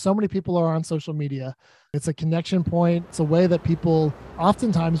So many people are on social media. It's a connection point. It's a way that people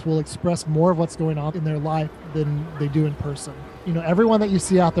oftentimes will express more of what's going on in their life than they do in person. Everyone that you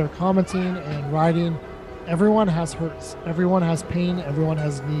see out there commenting and writing, everyone has hurts, everyone has pain, everyone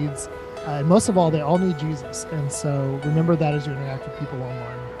has needs. And most of all, they all need Jesus. And so remember that as you interact with people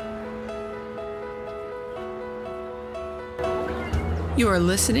online. You are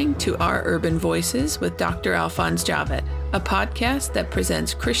listening to Our Urban Voices with Dr. Alphonse Javed, a podcast that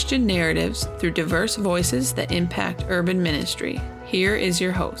presents Christian narratives through diverse voices that impact urban ministry. Here is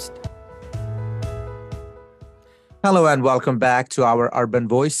your host. Hello and welcome back to Our Urban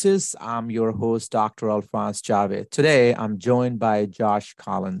Voices. I'm your host, Dr. Alphonse Javed. Today, I'm joined by Josh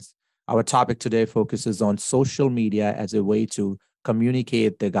Collins. Our topic today focuses on social media as a way to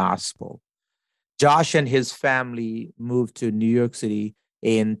communicate the gospel. Josh and his family moved to New York City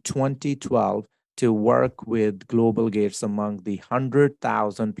in 2012 to work with Global Gates among the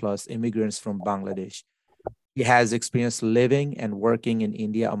 100,000 plus immigrants from Bangladesh. He has experience living and working in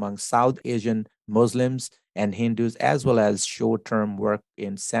India among South Asian Muslims and Hindus, as well as short-term work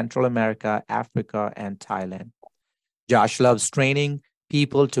in Central America, Africa, and Thailand. Josh loves training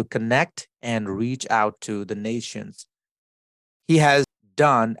people to connect and reach out to the nations. He has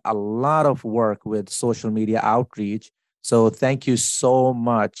done a lot of work with social media outreach. So thank you so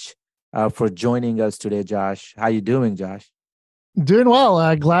much for joining us today, Josh. How you doing, Josh? Doing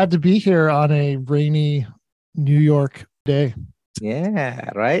well. Glad to be here on a rainy New York day. Yeah,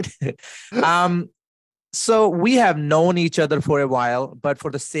 right. So we have known each other for a while, but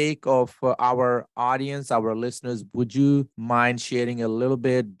for the sake of our audience, our listeners, would you mind sharing a little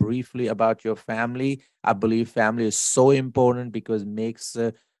bit briefly about your family? I believe family is so important because it makes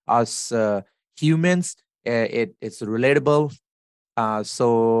us humans. It's relatable.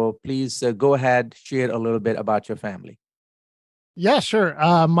 So please go ahead, share a little bit about your family. Yeah, sure.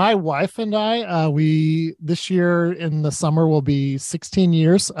 My wife and I, we this year in the summer will be 16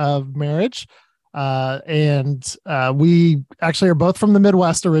 years of marriage. And we actually are both from the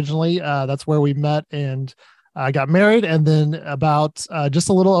Midwest originally. That's where we met and got married. And then about just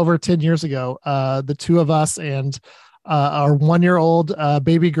a little over 10 years ago, the two of us and our 1-year-old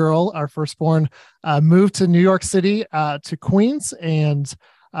baby girl, our firstborn, moved to New York City, to Queens, and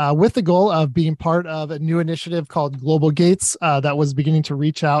with the goal of being part of a new initiative called Global Gates that was beginning to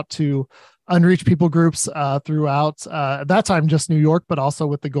reach out to unreached people groups throughout, at that time, just New York, but also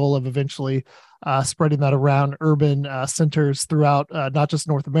with the goal of eventually spreading that around urban centers throughout not just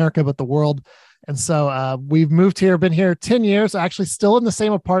North America, but the world. And so we've moved here, been here 10 years, actually still in the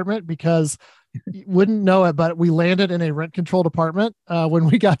same apartment because you wouldn't know it, but we landed in a rent-controlled apartment when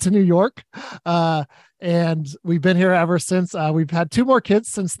we got to New York. And we've been here ever since. We've had 2 more kids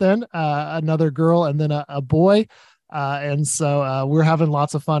since then, another girl and then a boy. And so we're having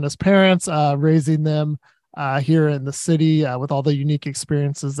lots of fun as parents, raising them here in the city with all the unique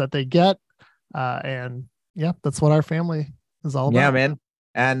experiences that they get. And yeah, that's what our family is all about. Yeah, man.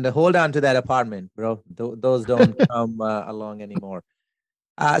 And hold on to that apartment, bro. Those don't come along anymore.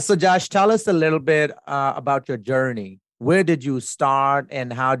 So Josh, tell us a little bit about your journey. Where did you start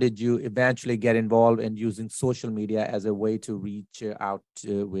and how did you eventually get involved in using social media as a way to reach out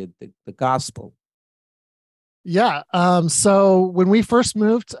with the gospel? Yeah. So when we first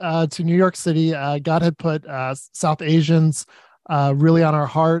moved to New York City, God had put South Asians really on our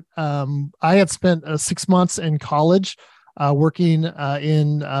heart. I had spent 6 months in college working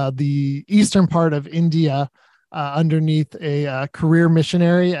in the eastern part of India underneath a career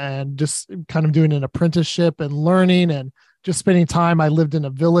missionary and just kind of doing an apprenticeship and learning and just spending time. I lived in a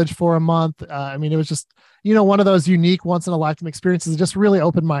village for a month. I mean, it was just, one of those unique once in a lifetime experiences. It just really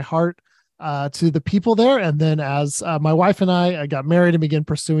opened my heart to the people there. And then as my wife and I got married and began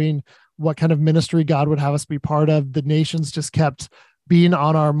pursuing what kind of ministry God would have us be part of, the nations just kept being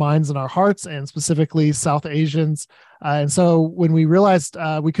on our minds and our hearts, and specifically South Asians. And so when we realized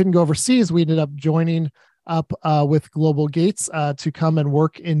we couldn't go overseas, we ended up joining up with Global Gates to come and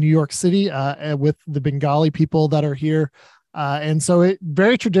work in New York City with the Bengali people that are here. And so it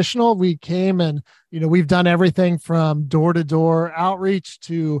very traditional. We came and, we've done everything from door to door outreach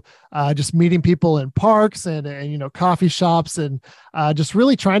to just meeting people in parks and coffee shops and just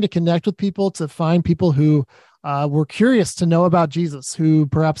really trying to connect with people to find people who were curious to know about Jesus, who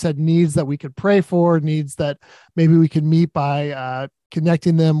perhaps had needs that we could pray for, needs that maybe we could meet by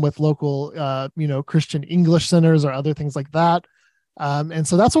connecting them with local, Christian English centers or other things like that. And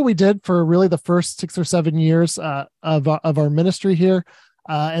so that's what we did for really the first 6 or 7 years of our ministry here.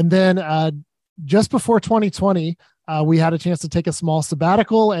 And then just before 2020, we had a chance to take a small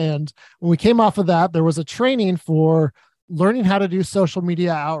sabbatical. And when we came off of that, there was a training for learning how to do social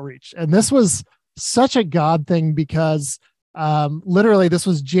media outreach. And this was such a God thing because literally this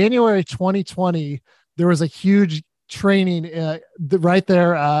was January 2020. There was a huge training right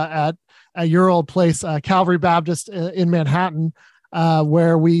there at your old place, Calvary Baptist in Manhattan,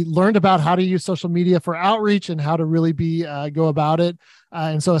 where we learned about how to use social media for outreach and how to really go about it.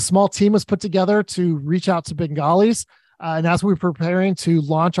 And so a small team was put together to reach out to Bengalis. And as we were preparing to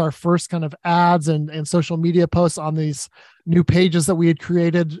launch our first kind of ads and social media posts on these new pages that we had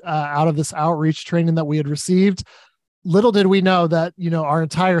created out of this outreach training that we had received, little did we know that, our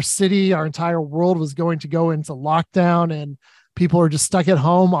entire city, our entire world was going to go into lockdown, and people are just stuck at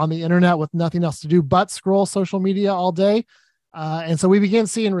home on the internet with nothing else to do but scroll social media all day. And so we began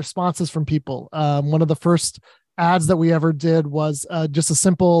seeing responses from people. One of the first ads that we ever did was just a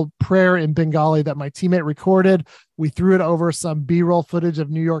simple prayer in Bengali that my teammate recorded. We threw it over some B-roll footage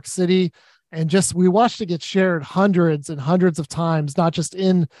of New York City, and we watched it get shared hundreds and hundreds of times, not just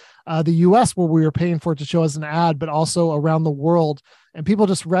in the US where we were paying for it to show as an ad, but also around the world. And people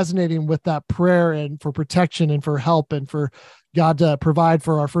just resonating with that prayer and for protection and for help and for God to provide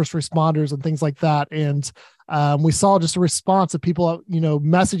for our first responders and things like that. And we saw just a response of people,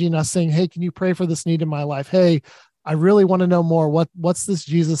 messaging us saying, "Hey, can you pray for this need in my life? Hey, I really want to know more. What's this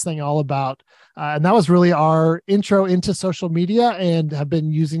Jesus thing all about?" And that was really our intro into social media, and have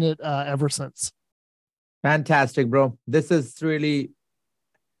been using it ever since. Fantastic, bro. This is really,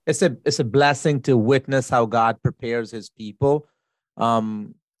 it's a blessing to witness how God prepares his people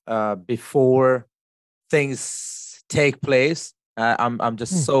before things take place. I'm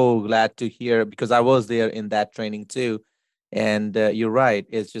just so glad to hear, because I was there in that training too. And you're right.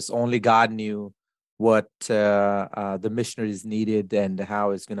 It's just only God knew what the missionaries needed and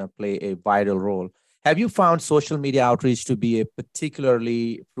how it's going to play a vital role. Have you found social media outreach to be a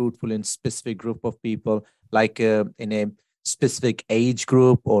particularly fruitful in specific group of people, like in a specific age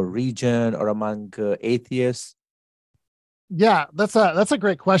group or region, or among atheists? Yeah, that's a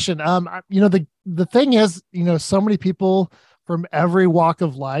great question. The thing is, so many people from every walk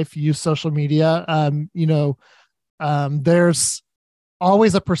of life use social media. There's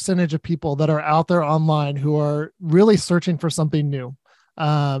always a percentage of people that are out there online who are really searching for something new.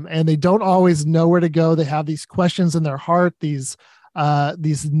 And they don't always know where to go. They have these questions in their heart, these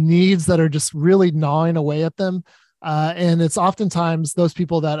needs that are just really gnawing away at them. And it's oftentimes those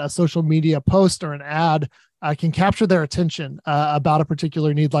people that a social media post or an ad can capture their attention about a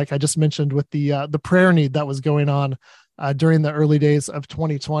particular need, like I just mentioned with the prayer need that was going on during the early days of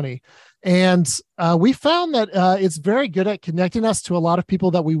 2020. And we found that it's very good at connecting us to a lot of people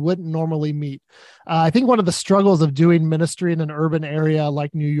that we wouldn't normally meet. I think one of the struggles of doing ministry in an urban area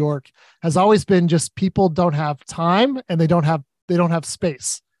like New York has always been just people don't have time, and they don't have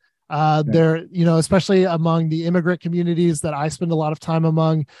space. They're, especially among the immigrant communities that I spend a lot of time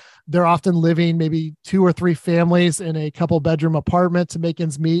among, they're often living maybe 2 or 3 families in a couple bedroom apartment to make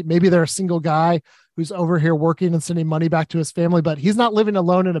ends meet. Maybe they're a single guy who's over here working and sending money back to his family, but he's not living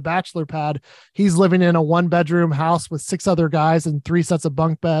alone in a bachelor pad. He's living in a 1-bedroom house with 6 other guys and 3 sets of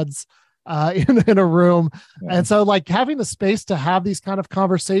bunk beds in a room. Yeah. And so like having the space to have these kind of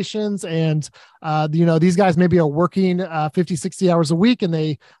conversations, and these guys maybe are working 50, 60 hours a week, and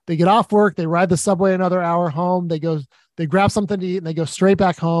they get off work, they ride the subway another hour home, they grab something to eat, and they go straight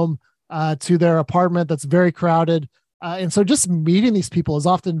back home to their apartment that's very crowded. And so just meeting these people is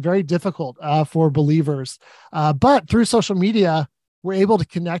often very difficult for believers. But through social media, we're able to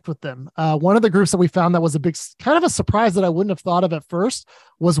connect with them. One of the groups that we found that was a big kind of a surprise that I wouldn't have thought of at first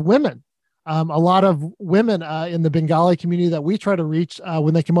was women. A lot of women in the Bengali community that we try to reach,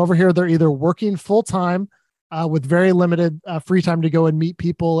 when they come over here, they're either working full time with very limited free time to go and meet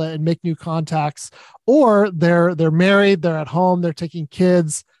people and make new contacts, or they're married, they're at home, they're taking care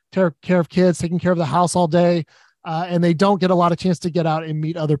of kids, taking care of the house all day, and they don't get a lot of chance to get out and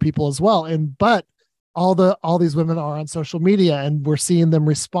meet other people as well. But all these women are on social media, and we're seeing them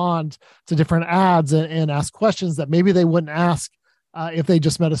respond to different ads and ask questions that maybe they wouldn't ask if they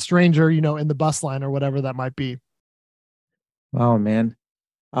just met a stranger, in the bus line or whatever that might be. Wow, man.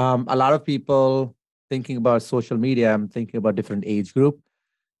 A lot of people thinking about social media, I'm thinking about different age group.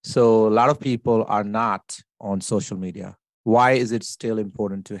 So a lot of people are not on social media. Why is it still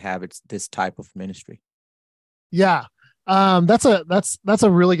important to have this type of ministry? Yeah. That's a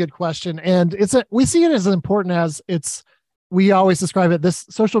really good question. And we see it as important as we always describe it, this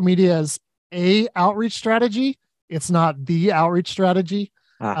social media as a outreach strategy. It's not the outreach strategy.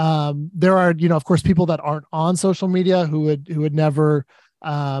 There are, of course, people that aren't on social media who would never,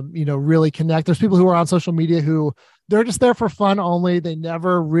 really connect. There's people who are on social media who they're just there for fun only. They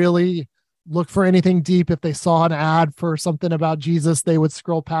never really look for anything deep. If they saw an ad for something about Jesus, they would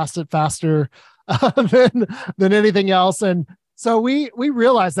scroll past it faster than anything else. And so we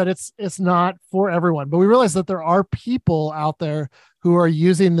realize that it's not for everyone, but we realize that there are people out there who are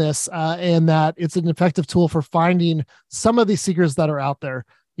using this and that it's an effective tool for finding some of these seekers that are out there.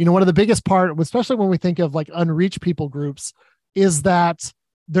 One of the biggest part, especially when we think of like unreached people groups, is that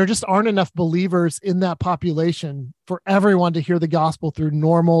there just aren't enough believers in that population for everyone to hear the gospel through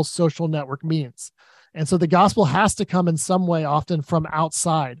normal social network means. And so the gospel has to come in some way, often from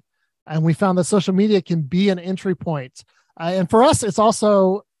outside. And we found that social media can be an entry point. And for us, it's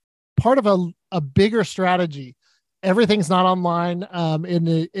also part of a bigger strategy. Everything's not online, and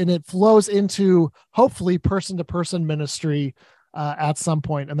it flows into hopefully person-to-person ministry at some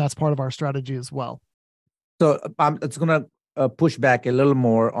point, and that's part of our strategy as well. So it's going to push back a little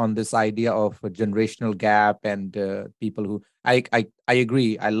more on this idea of a generational gap and people who I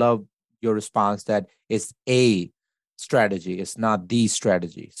agree. I love your response that it's a strategy, it's not the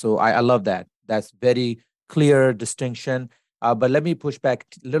strategy. So I love that. That's very clear distinction. But let me push back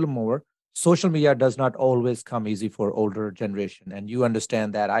a little more. Social media does not always come easy for older generation, and you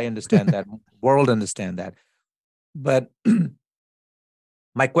understand that. I understand that. World understand that. But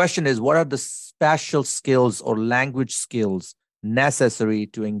my question is, what are the special skills or language skills necessary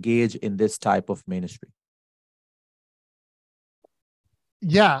to engage in this type of ministry?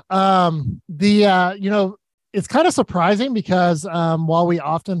 Yeah. It's kind of surprising because while we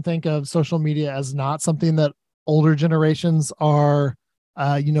often think of social media as not something that older generations are,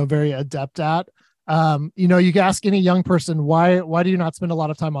 very adept at, you can ask any young person, why do you not spend a lot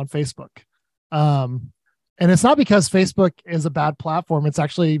of time on Facebook? And it's not because Facebook is a bad platform. It's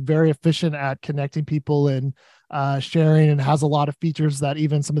actually very efficient at connecting people and sharing, and has a lot of features that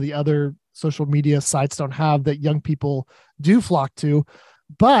even some of the other social media sites don't have that young people do flock to.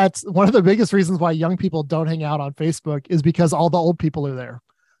 But one of the biggest reasons why young people don't hang out on Facebook is because all the old people are there.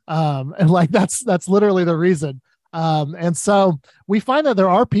 And like, that's literally the reason. And so we find that there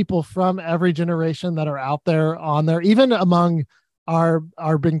are people from every generation that are out there on there, even among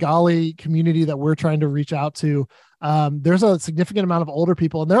our Bengali community that we're trying to reach out to. There's a significant amount of older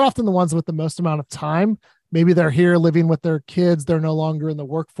people, and they're often the ones with the most amount of time. Maybe they're here living with their kids. They're no longer in the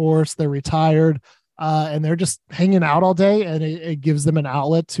workforce. They're retired. And they're just hanging out all day, and it gives them an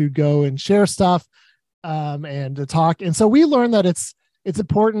outlet to go and share stuff and to talk. And so we learned that it's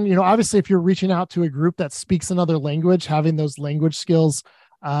important, obviously, if you're reaching out to a group that speaks another language, having those language skills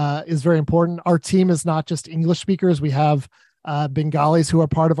is very important. Our team is not just English speakers. We have Bengalis who are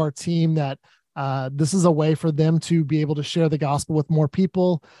part of our team that this is a way for them to be able to share the gospel with more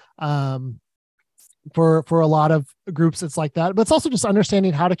people. For a lot of groups, it's like that, but it's also just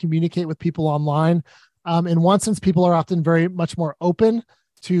understanding how to communicate with people online. In one sense, people are often very much more open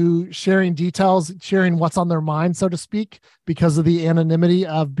to sharing details, sharing what's on their mind, so to speak, because of the anonymity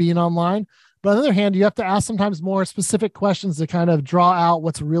of being online. But on the other hand, you have to ask sometimes more specific questions to kind of draw out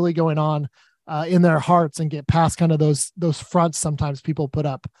what's really going on in their hearts and get past kind of those fronts sometimes people put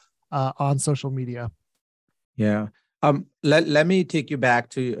up on social media. Yeah. Let me take you back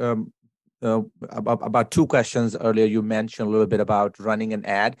to about two questions earlier. You mentioned a little bit about running an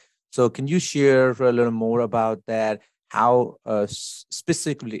ad. So can you share a little more about that? How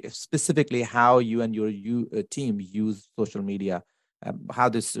specifically how you and your team use social media, how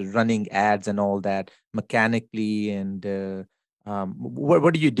this running ads and all that mechanically, and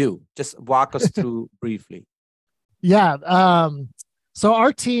what do you do? Just walk us through briefly. Yeah. So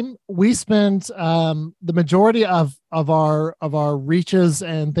our team, we spend the majority of our reaches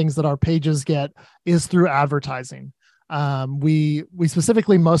and things that our pages get is through advertising. We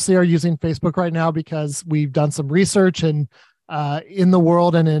specifically mostly are using Facebook right now because we've done some research and in the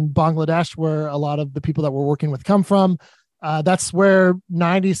world and in Bangladesh, where a lot of the people that we're working with come from. That's where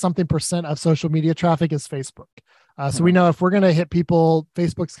 90-something% of social media traffic is Facebook. So we know if we're going to hit people,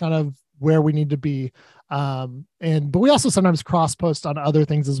 Facebook's kind of where we need to be. But we also sometimes cross post on other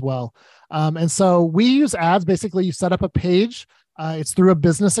things as well. And so we use ads. Basically, you set up a page. It's through a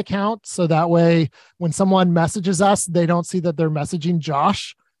business account. So that way, when someone messages us, they don't see that they're messaging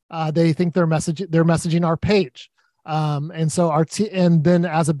Josh. They think they're messaging our page. And so and then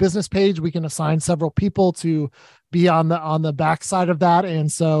as a business page, we can assign several people to be on the back side of that.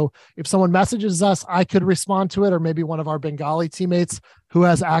 And so if someone messages us, I could respond to it, or maybe one of our Bengali teammates who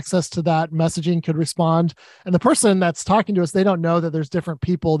has access to that messaging could respond. And the person that's talking to us, they don't know that there's different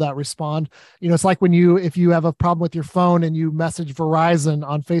people that respond. It's like if you have a problem with your phone and you message Verizon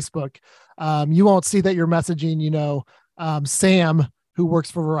on Facebook, you won't see that you're messaging, Sam, who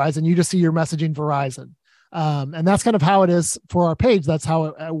works for Verizon. You just see you're messaging Verizon. And that's kind of how it is for our page. That's how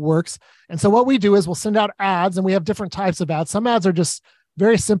it works. And so what we do is we'll send out ads, and we have different types of ads. Some ads are just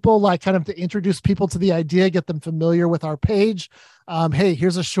very simple, like kind of to introduce people to the idea, get them familiar with our page. Hey,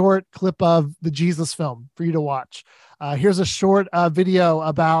 here's a short clip of the Jesus film for you to watch. Here's a short video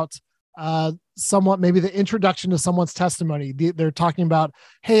about somewhat, maybe the introduction to someone's testimony. They're talking about,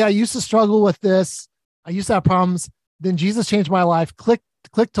 hey, I used to struggle with this. I used to have problems. Then Jesus changed my life. Click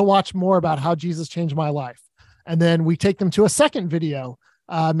to watch more about how Jesus changed my life. And then we take them to a second video.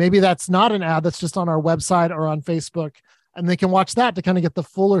 Maybe that's not an ad, that's just on our website or on Facebook. And they can watch that to kind of get the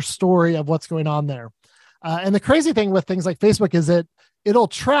fuller story of what's going on there. And the crazy thing with things like Facebook is it'll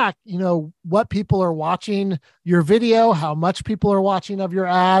track, what people are watching your video, how much people are watching of your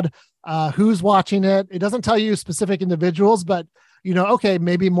ad, who's watching it. It doesn't tell you specific individuals, but okay,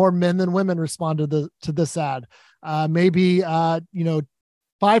 maybe more men than women responded to this ad. Maybe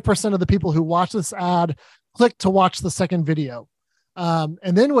 5% of the people who watch this ad click to watch the second video.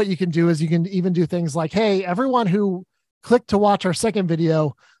 And then what you can do is you can even do things like, hey, everyone who clicked to watch our second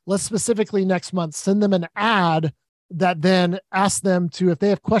video, let's specifically next month send them an ad that then asks them to, if they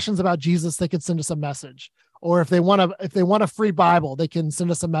have questions about Jesus, they could send us a message. Or if they want a free Bible, they can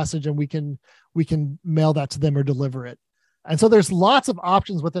send us a message and we can mail that to them or deliver it. And so there's lots of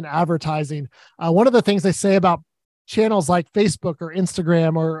options within advertising. One of the things they say about channels like Facebook or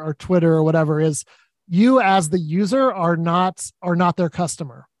Instagram or Twitter or whatever is you as the user are not their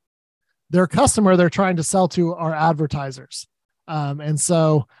customer. Their customer they're trying to sell to are advertisers. And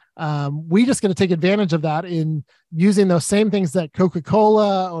so we just going to take advantage of that in using those same things that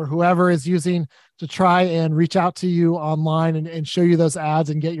Coca-Cola or whoever is using to try and reach out to you online and show you those ads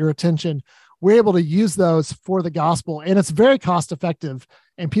and get your attention. We're able to use those for the gospel, and it's very cost effective,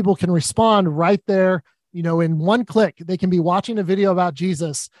 and people can respond right there. In one click, they can be watching a video about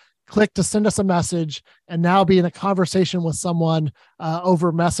Jesus, click to send us a message, and now be in a conversation with someone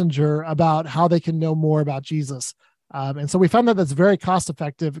over Messenger about how they can know more about Jesus. And so we found that that's very cost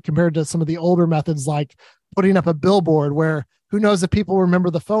effective compared to some of the older methods, like putting up a billboard where who knows if people remember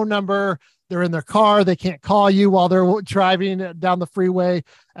the phone number, they're in their car, they can't call you while they're driving down the freeway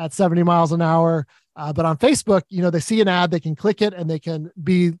at 70 miles an hour. But on Facebook, they see an ad, they can click it, and they can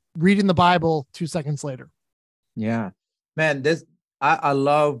be reading the Bible 2 seconds later. Yeah, man, I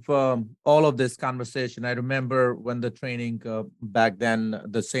love all of this conversation. I remember when the training back then,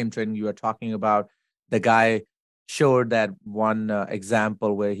 the same training you were talking about, the guy showed that one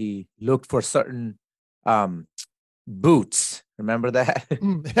example where he looked for certain boots. Remember that?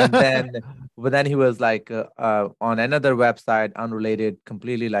 but then he was like on another website, unrelated,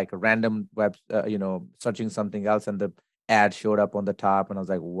 completely like a random web, searching something else, and the ad showed up on the top, and I was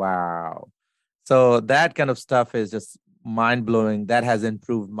like, wow. So that kind of stuff is just mind blowing. That has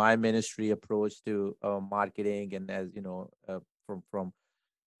improved my ministry approach to marketing, and as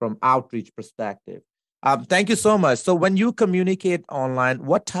from outreach perspective. Thank you so much. So when you communicate online,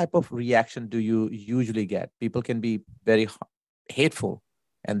 what type of reaction do you usually get? People can be very hateful,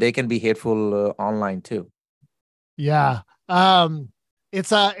 and they can be hateful online too. Yeah.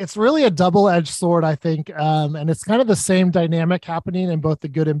 It's really a double-edged sword, I think. And it's kind of the same dynamic happening in both the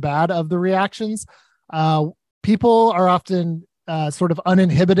good and bad of the reactions. People are often sort of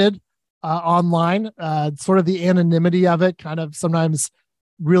uninhibited online. Sort of the anonymity of it kind of sometimes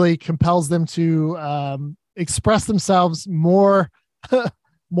really compels them to express themselves more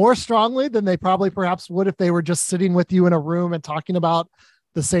strongly than they probably perhaps would if they were just sitting with you in a room and talking about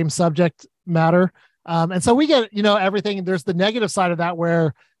the same subject matter. And so we get, everything. There's the negative side of that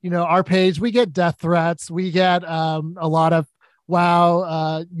where, our page, we get death threats. We get a lot of,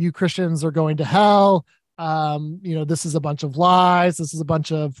 wow, you Christians are going to hell. This is a bunch of lies. This is a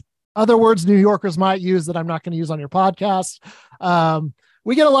bunch of other words New Yorkers might use that I'm not going to use on your podcast.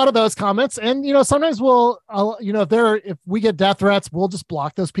 We get a lot of those comments, and sometimes we'll, if we get death threats, we'll just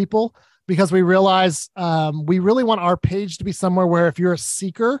block those people because we realize we really want our page to be somewhere where if you're a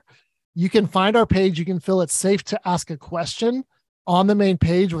seeker, you can find our page, you can feel it's safe to ask a question on the main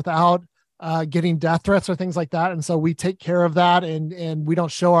page without getting death threats or things like that. And so we take care of that, and we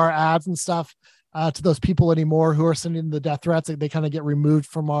don't show our ads and stuff to those people anymore who are sending the death threats. They kind of get removed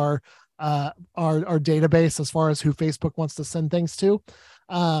from our database as far as who Facebook wants to send things to.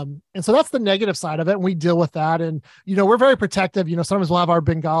 And so that's the negative side of it. And we deal with that. And, we're very protective. Sometimes we'll have our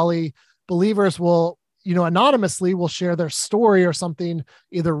Bengali believers will, anonymously will share their story or something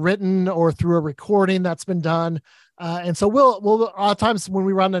either written or through a recording that's been done. And so we'll a lot of times when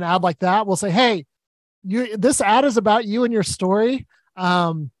we run an ad like that, we'll say, hey, this ad is about you and your story.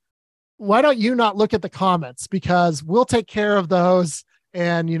 Why don't you not look at the comments? Because we'll take care of those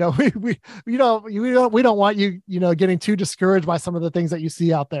And, we don't want you, getting too discouraged by some of the things that you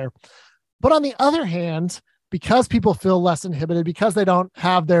see out there. But on the other hand, because people feel less inhibited, because they don't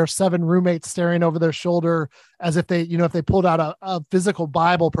have their 7 roommates staring over their shoulder as if they, if they pulled out a physical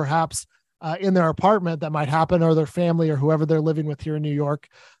Bible, perhaps in their apartment, that might happen, or their family or whoever they're living with here in New York.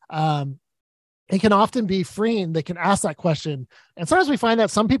 It can often be freeing. They can ask that question. And sometimes we find that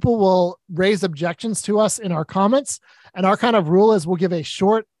some people will raise objections to us in our comments. And our kind of rule is we'll give a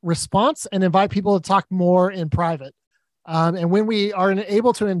short response and invite people to talk more in private. And when we are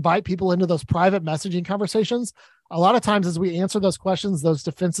able to invite people into those private messaging conversations, a lot of times as we answer those questions, those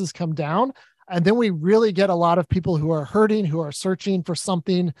defenses come down. And then we really get a lot of people who are hurting, who are searching for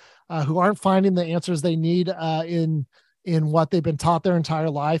something, who aren't finding the answers they need in what they've been taught their entire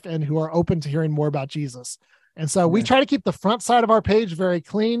life, and who are open to hearing more about Jesus. And so we try to keep the front side of our page very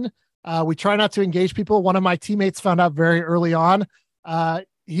clean. We try not to engage people. One of my teammates found out very early on.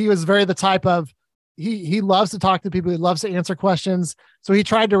 He was very the type of, he loves to talk to people. He loves to answer questions. So he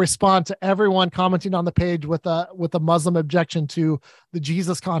tried to respond to everyone commenting on the page with a Muslim objection to the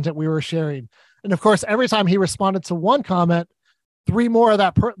Jesus content we were sharing. And of course, every time he responded to one comment, 3 more of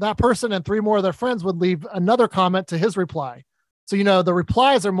that person and 3 more of their friends would leave another comment to his reply. So, the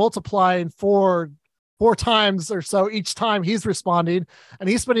replies are multiplying four times or so each time he's responding, and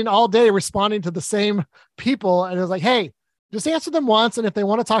he's spending all day responding to the same people. And it was like, hey, just answer them once. And if they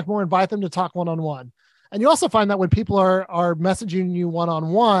want to talk more, invite them to talk one-on-one. And you also find that when people are messaging you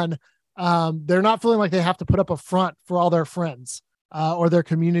one-on-one, they're not feeling like they have to put up a front for all their friends or their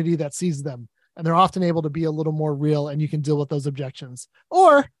community that sees them. And they're often able to be a little more real, and you can deal with those objections.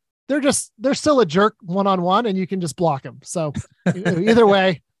 Or they're still a jerk one-on-one, and you can just block them. So either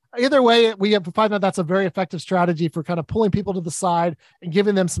way, we have to find that that's a very effective strategy for kind of pulling people to the side and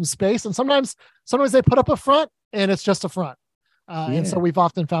giving them some space. And sometimes they put up a front, and it's just a front. And so we've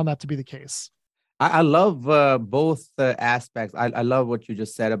often found that to be the case. I love both aspects. I love what you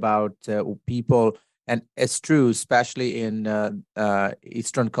just said about people. And it's true, especially in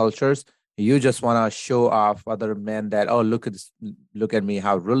Eastern cultures. You just want to show off other men that, oh, look at me,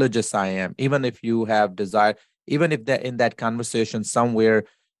 how religious I am. Even if you have desire, even if in that conversation somewhere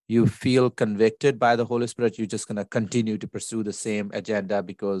you feel convicted by the Holy Spirit, you're just going to continue to pursue the same agenda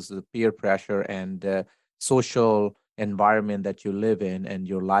because the peer pressure and social environment that you live in and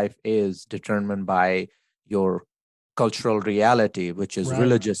your life is determined by your cultural reality, which is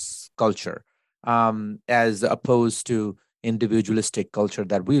religious culture, as opposed to individualistic culture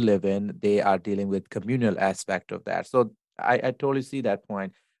that we live in. They are dealing with communal aspect of that. So I totally see that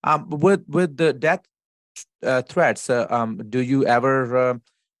point. With the death threats, do you ever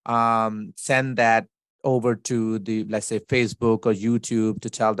send that over to the, let's say, Facebook or YouTube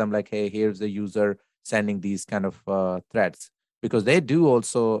to tell them like, hey, here's the user sending these kind of threats? Because they do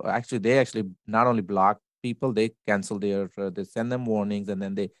also they actually not only block people, they cancel they send them warnings, and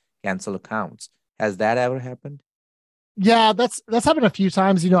then they cancel accounts. Has that ever happened? Yeah, that's happened a few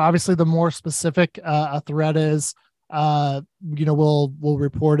times. Obviously the more specific a threat is, we'll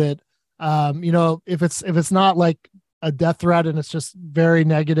report it. If it's not like a death threat and it's just very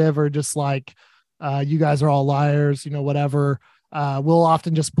negative, or just like, you guys are all liars, whatever, we'll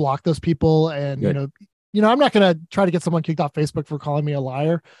often just block those people. And, I'm not going to try to get someone kicked off Facebook for calling me a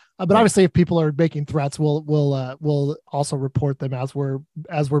liar. But obviously if people are making threats, we'll also report them as we're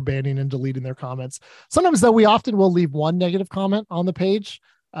banning and deleting their comments. Sometimes though, we often will leave one negative comment on the page,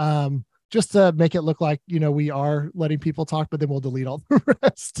 just to make it look like, we are letting people talk, but then we'll delete all the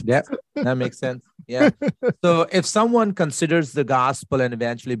rest. Yeah, that makes sense. Yeah. So if someone considers the gospel and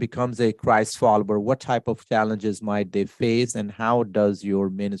eventually becomes a Christ follower, what type of challenges might they face, and how does your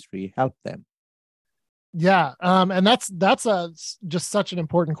ministry help them? Yeah. And that's just such an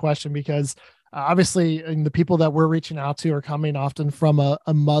important question, because obviously the people that we're reaching out to are coming often from a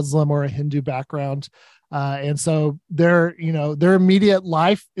Muslim or a Hindu background. And so their immediate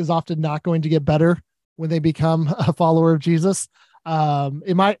life is often not going to get better when they become a follower of Jesus.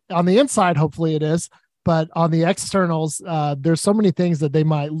 It might, on the inside, hopefully it is, but on the externals, there's so many things that they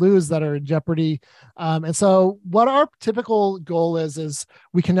might lose that are in jeopardy. And so what our typical goal is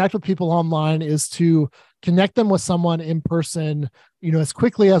we connect with people online, is to connect them with someone in person, as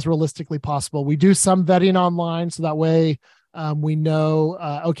quickly as realistically possible. We do some vetting online, so that way we know,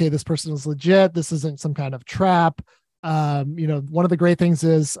 okay, this person is legit. This isn't some kind of trap. One of the great things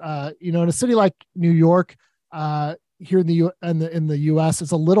is, in a city like New York, here in the U.S.,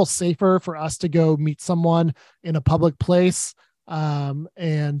 it's a little safer for us to go meet someone in a public place,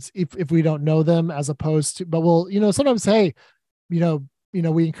 and if we don't know them, as opposed to, but we'll, sometimes, hey,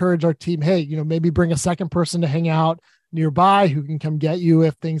 we encourage our team, hey, maybe bring a second person to hang out, nearby who can come get you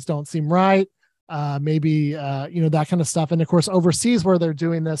if things don't seem right. Maybe that kind of stuff. And of course, overseas where they're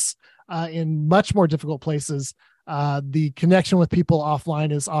doing this in much more difficult places, the connection with people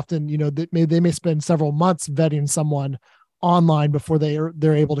offline is often, they may spend several months vetting someone online before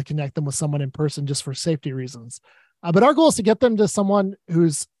they're able to connect them with someone in person just for safety reasons. But our goal is to get them to someone who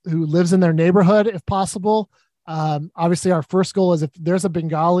lives in their neighborhood if possible. Obviously, our first goal is if there's a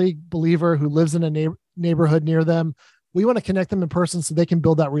Bengali believer who lives in a neighborhood near them, we want to connect them in person so they can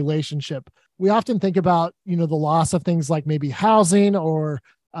build that relationship. We often think about, the loss of things like maybe housing or,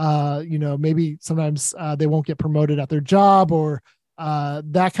 maybe sometimes they won't get promoted at their job or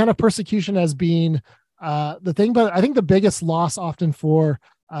that kind of persecution as being the thing. But I think the biggest loss often for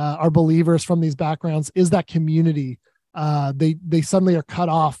our believers from these backgrounds is that community. They suddenly are cut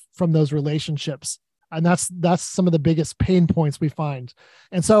off from those relationships. And that's some of the biggest pain points we find.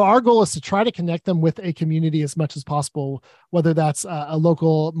 And so our goal is to try to connect them with a community as much as possible, whether that's a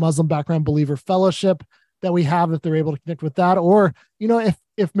local Muslim background believer fellowship that we have, if they're able to connect with that, or,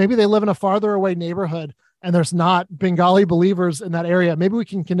 if maybe they live in a farther away neighborhood and there's not Bengali believers in that area, maybe we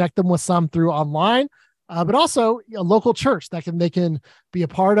can connect them with some through online, but also a local church that they can be a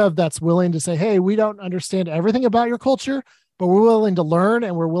part of that's willing to say, hey, we don't understand everything about your culture, but we're willing to learn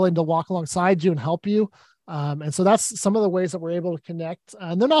and we're willing to walk alongside you and help you. And so that's some of the ways that we're able to connect.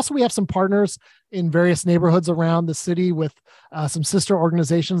 And then also we have some partners in various neighborhoods around the city with some sister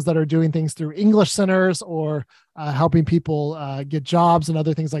organizations that are doing things through English centers or helping people get jobs and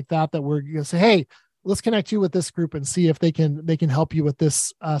other things like that, that we're going to say, hey, let's connect you with this group and see if they can help you with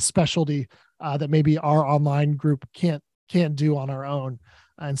this specialty that maybe our online group can't do on our own.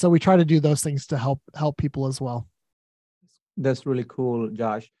 And so we try to do those things to help people as well. That's really cool,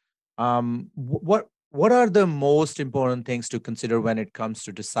 Josh. What are the most important things to consider when it comes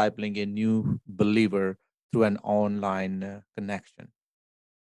to discipling a new believer through an online connection?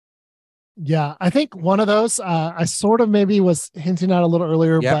 Yeah, I think one of those I sort of maybe was hinting at a little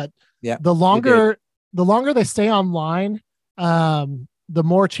earlier, but the longer they stay online, the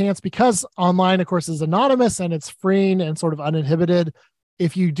more chance, because online, of course, is anonymous and it's free and sort of uninhibited.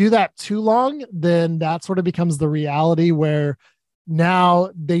 If you do that too long, then that sort of becomes the reality where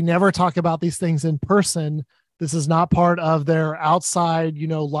now they never talk about these things in person. This is not part of their outside,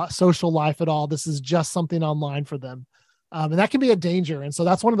 social life at all. This is just something online for them. And that can be a danger. And so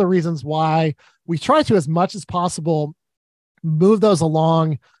that's one of the reasons why we try to, as much as possible, move those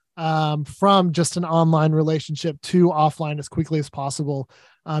along from just an online relationship to offline as quickly as possible,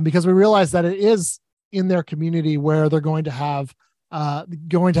 because we realize that it is in their community where they're going to have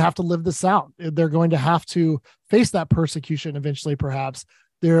to live this out. They're going to have to face that persecution eventually, perhaps.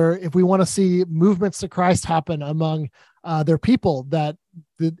 If we want to see movements to Christ happen among their people, that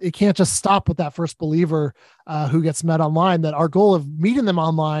it can't just stop with that first believer who gets met online, that our goal of meeting them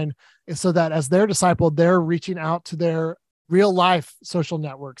online is so that as they're discipled, they're reaching out to their real life social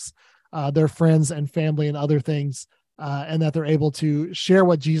networks, their friends and family and other things, and that they're able to share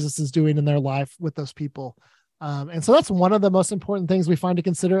what Jesus is doing in their life with those people. And so that's one of the most important things we find to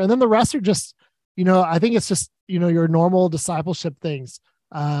consider. And then the rest are just, I think it's just, your normal discipleship things.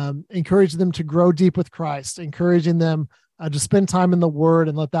 Encourage them to grow deep with Christ, encouraging them to spend time in the Word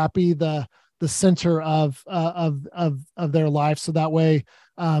and let that be the center of their life. So that way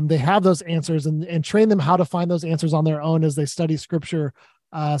they have those answers and train them how to find those answers on their own as they study Scripture.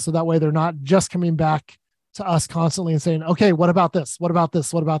 So that way they're not just coming back to us constantly and saying, okay, what about this? What about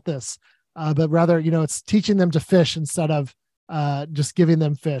this? What about this? But rather, it's teaching them to fish instead of just giving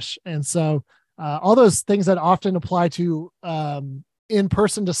them fish. And so all those things that often apply to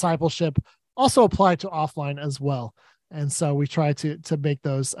in-person discipleship also apply to offline as well. And so we try to make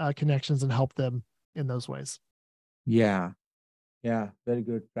those connections and help them in those ways. Yeah. Very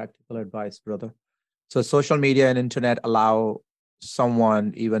good practical advice, brother. So social media and internet allow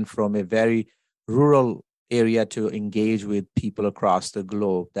someone even from a very rural area to engage with people across the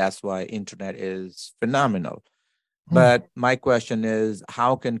globe. That's why internet is phenomenal. But my question is,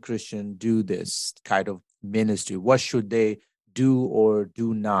 how can Christians do this kind of ministry? What should they do or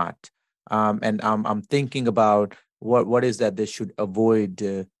do not? And I'm thinking about what is that they should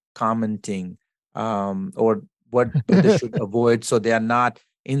avoid commenting, or what they should avoid so they are not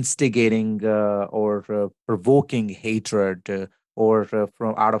instigating or provoking hatred, or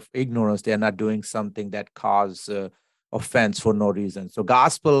from out of ignorance, they are not doing something that cause offense for no reason. So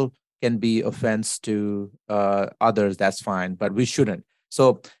gospel can be offense to others, that's fine, but we shouldn't.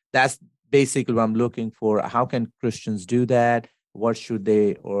 So that's basically what I'm looking for. How can Christians do that? What should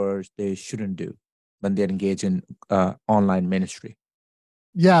they or they shouldn't do when they engage in online ministry?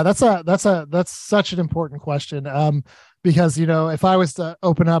 Yeah, that's such an important question. Because if I was to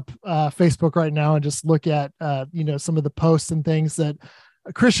open up Facebook right now and just look at some of the posts and things that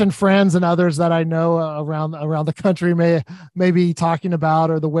Christian friends and others that I know around the country may be talking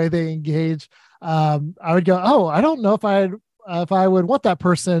about, or the way they engage, I would go, oh, I don't know if I would want that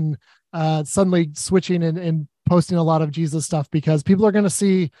person suddenly switching and posting a lot of Jesus stuff, because people are going to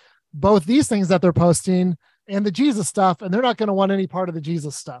see both these things that they're posting and the Jesus stuff, and they're not going to want any part of the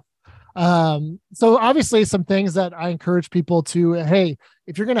Jesus stuff. So obviously some things that I encourage people to, hey,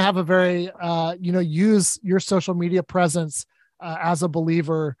 if you're going to have a very, use your social media presence as a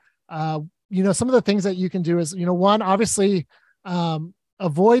believer, some of the things that you can do is, one, obviously,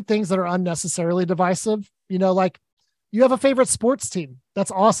 avoid things that are unnecessarily divisive. Like, you have a favorite sports team.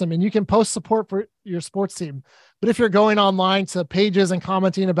 That's awesome. And you can post support for your sports team. But if you're going online to pages and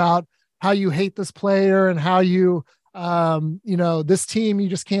commenting about how you hate this player and how you, this team, you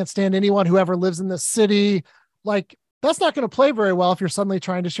just can't stand anyone who ever lives in this city, like, that's not going to play very well if you're suddenly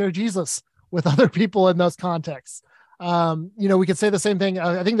trying to share Jesus with other people in those contexts. We could say the same thing.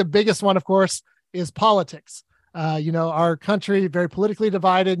 I think the biggest one, of course, is politics. Our country, very politically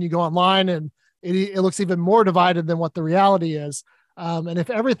divided, and you go online and it looks even more divided than what the reality is. And if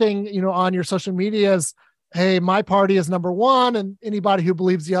everything, on your social media is, hey, my party is number one, and anybody who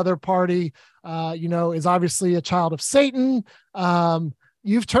believes the other party, is obviously a child of Satan,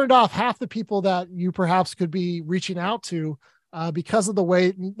 you've turned off half the people that you perhaps could be reaching out to because of the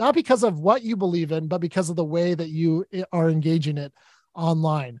way, not because of what you believe in, but because of the way that you are engaging it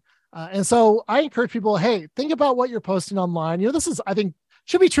online. And so I encourage people, hey, think about what you're posting online. This is, I think,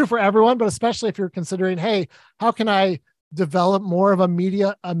 should be true for everyone, but especially if you're considering, hey, how can I develop more of a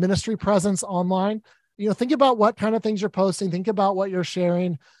ministry presence online? Think about what kind of things you're posting, think about what you're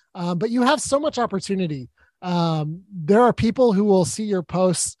sharing. But you have so much opportunity. There are people who will see your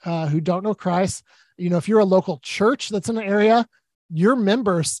posts who don't know Christ. If you're a local church that's in an area, your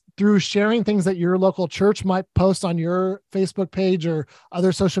members, through sharing things that your local church might post on your Facebook page or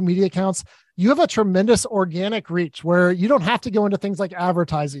other social media accounts, you have a tremendous organic reach where you don't have to go into things like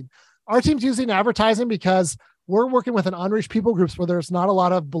advertising. Our team's using advertising because we're working with an unreached people groups where there's not a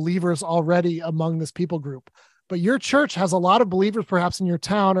lot of believers already among this people group. But your church has a lot of believers perhaps in your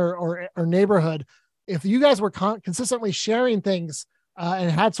town or neighborhood. If you guys were consistently sharing things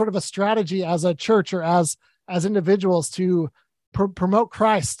and had sort of a strategy as a church or as individuals to promote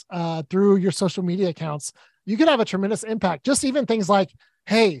Christ through your social media accounts, you could have a tremendous impact. Just even things like,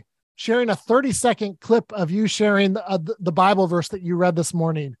 hey, sharing a 30-second clip of you sharing the Bible verse that you read this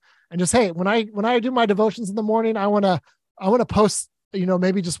morning. And just, hey, when I do my devotions in the morning, I want to post,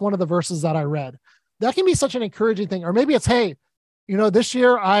 maybe just one of the verses that I read. That can be such an encouraging thing. Or maybe it's, hey, this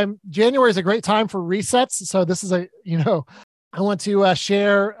year January is a great time for resets. So this is I want to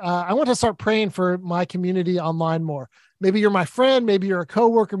share, I want to start praying for my community online more. Maybe you're my friend, maybe you're a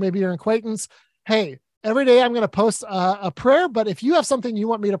coworker, maybe you're an acquaintance. Hey, every day I'm going to post a prayer, but if you have something you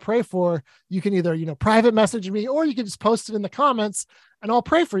want me to pray for, you can either, private message me, or you can just post it in the comments and I'll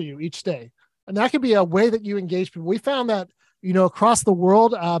pray for you each day. And that could be a way that you engage people. We found that, across the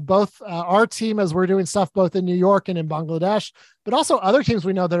world, both our team, as we're doing stuff both in New York and in Bangladesh, but also other teams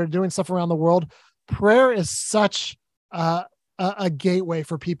we know that are doing stuff around the world, prayer is such a gateway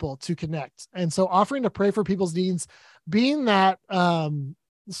for people to connect. And so offering to pray for people's needs, being that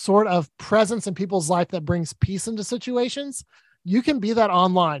sort of presence in people's life that brings peace into situations, you can be that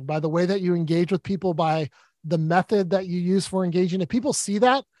online by the way that you engage with people, by the method that you use for engaging. If people see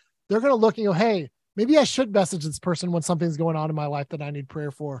that, they're going to look and go, hey, maybe I should message this person when something's going on in my life that I need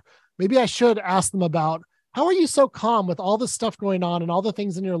prayer for. Maybe I should ask them about, how are you so calm with all this stuff going on and all the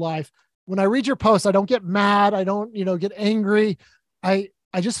things in your life? When I read your posts, I don't get mad. I don't, get angry. I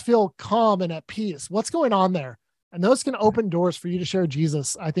just feel calm and at peace. What's going on there? And those can open doors for you to share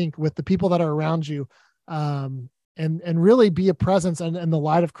Jesus, I think, with the people that are around you, and really be a presence and the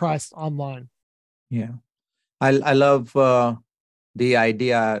light of Christ online. Yeah. I love the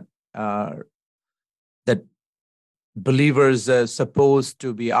idea that believers are supposed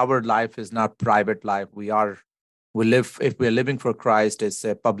to be, our life is not private life. If we're living for Christ, it's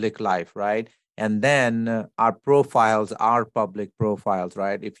a public life, right? And then our profiles are public profiles,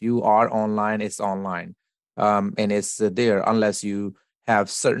 right? If you are online, it's online. And it's there unless you have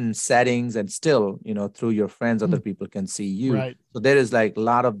certain settings, and still, through your friends, other people can see you. Right. So there is like a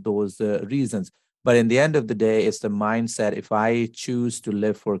lot of those reasons. But in the end of the day, it's the mindset. If I choose to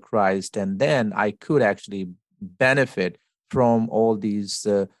live for Christ, and then I could actually benefit from all these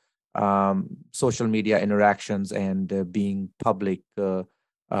social media interactions and being public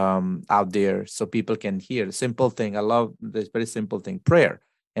out there, so people can hear. Simple thing. I love this very simple thing, prayer.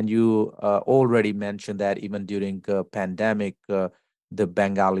 And you already mentioned that even during the pandemic, the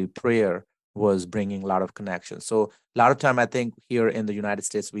Bengali prayer was bringing a lot of connections. So a lot of time, I think here in the United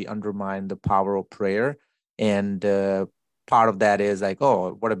States, we undermine the power of prayer. And part of that is like,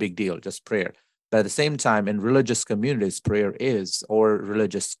 oh, what a big deal, just prayer. But at the same time, in religious communities, prayer is, or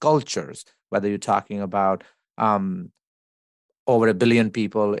religious cultures, whether you're talking about over 1 billion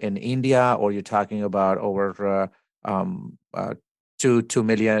people in India, or you're talking about over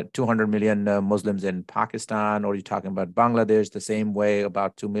 200 million Muslims in Pakistan, or you're talking about Bangladesh, the same way,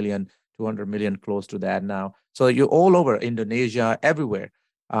 about 200 million, close to that now. So you're all over Indonesia, everywhere.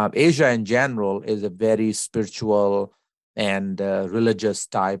 Asia in general is a very spiritual and religious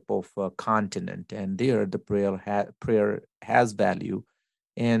type of continent. And there the prayer has value.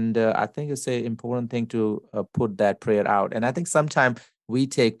 And I think it's an important thing to put that prayer out. And I think sometimes we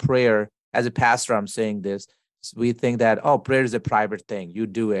take prayer, as a pastor, I'm saying this, we think that, oh, prayer is a private thing. You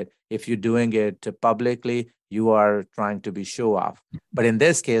do it. If you're doing it publicly, you are trying to be show off. But in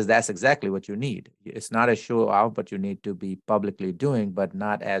this case, that's exactly what you need. It's not a show off, but you need to be publicly doing, but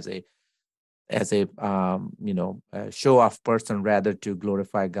not as a show off person, rather to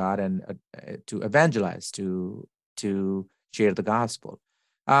glorify God and to evangelize, to share the gospel.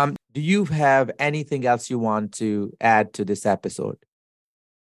 Do you have anything else you want to add to this episode?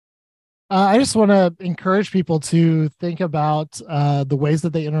 I just want to encourage people to think about the ways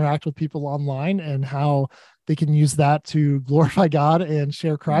that they interact with people online and how they can use that to glorify God and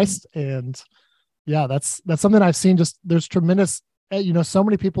share Christ. And yeah, that's something I've seen. Just there's tremendous, so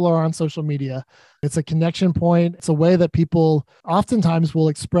many people are on social media. It's a connection point. It's a way that people oftentimes will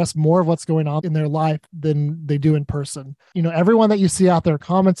express more of what's going on in their life than they do in person. Everyone that you see out there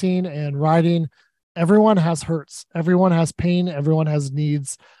commenting and writing, everyone has hurts. Everyone has pain. Everyone has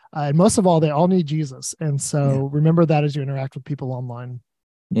needs. And most of all, they all need Jesus. And so remember that as you interact with people online.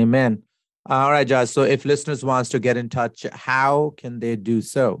 Amen. All right, Josh. So if listeners wants to get in touch, how can they do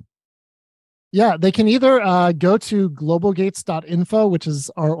so? Yeah, they can either go to globalgates.info, which is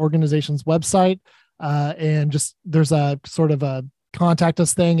our organization's website. And just there's a sort of a contact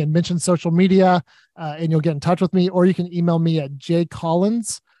us thing and mention social media, and you'll get in touch with me. Or you can email me at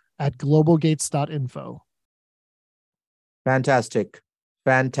jcollins@globalgates.info. Fantastic.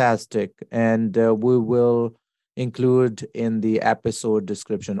 And we will include in the episode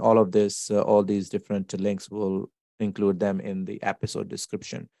description all of this, all these different links, will include them in the episode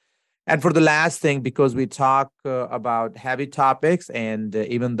description. And for the last thing, because we talk about heavy topics, and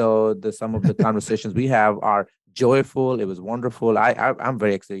even though some of the conversations we have are joyful, it was wonderful. I'm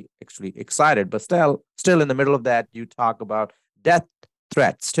very actually excited, but still in the middle of that, you talk about death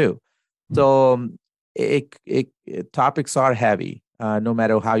threats too. So topics are heavy, no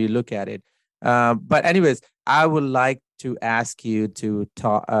matter how you look at it. But anyways, I would like to ask you to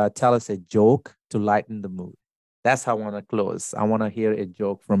tell us a joke to lighten the mood. That's how I want to close. I want to hear a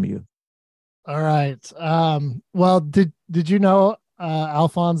joke from you. All right. Well, did you know,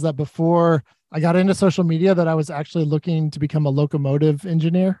 Alphonse, that before I got into social media that I was actually looking to become a locomotive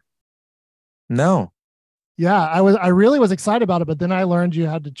engineer? No. Yeah, I really was excited about it, but then I learned you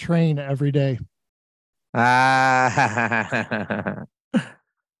had to train every day. Oh,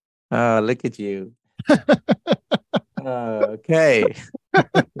 look at you. Okay.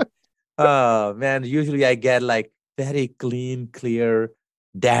 Oh, man, usually I get like very clean, clear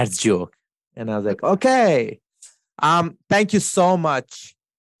dad's joke. And I was like, okay. Thank you so much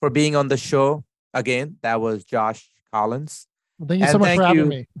for being on the show again. That was Josh Collins. Well, thank you so much for having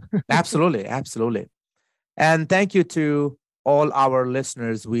me. Absolutely. And thank you to all our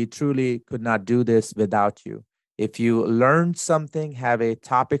listeners. We truly could not do this without you. If you learned something, have a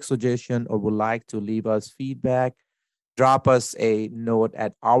topic suggestion, or would like to leave us feedback, drop us a note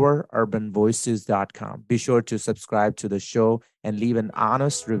at oururbanvoices.com. Be sure to subscribe to the show and leave an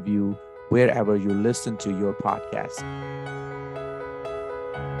honest review wherever you listen to your podcast.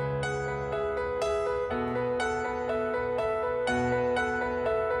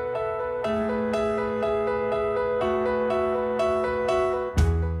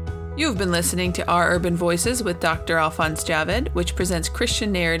 You've been listening to Our Urban Voices with Dr. Alphonse Javed, which presents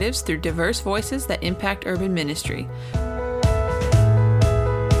Christian narratives through diverse voices that impact urban ministry.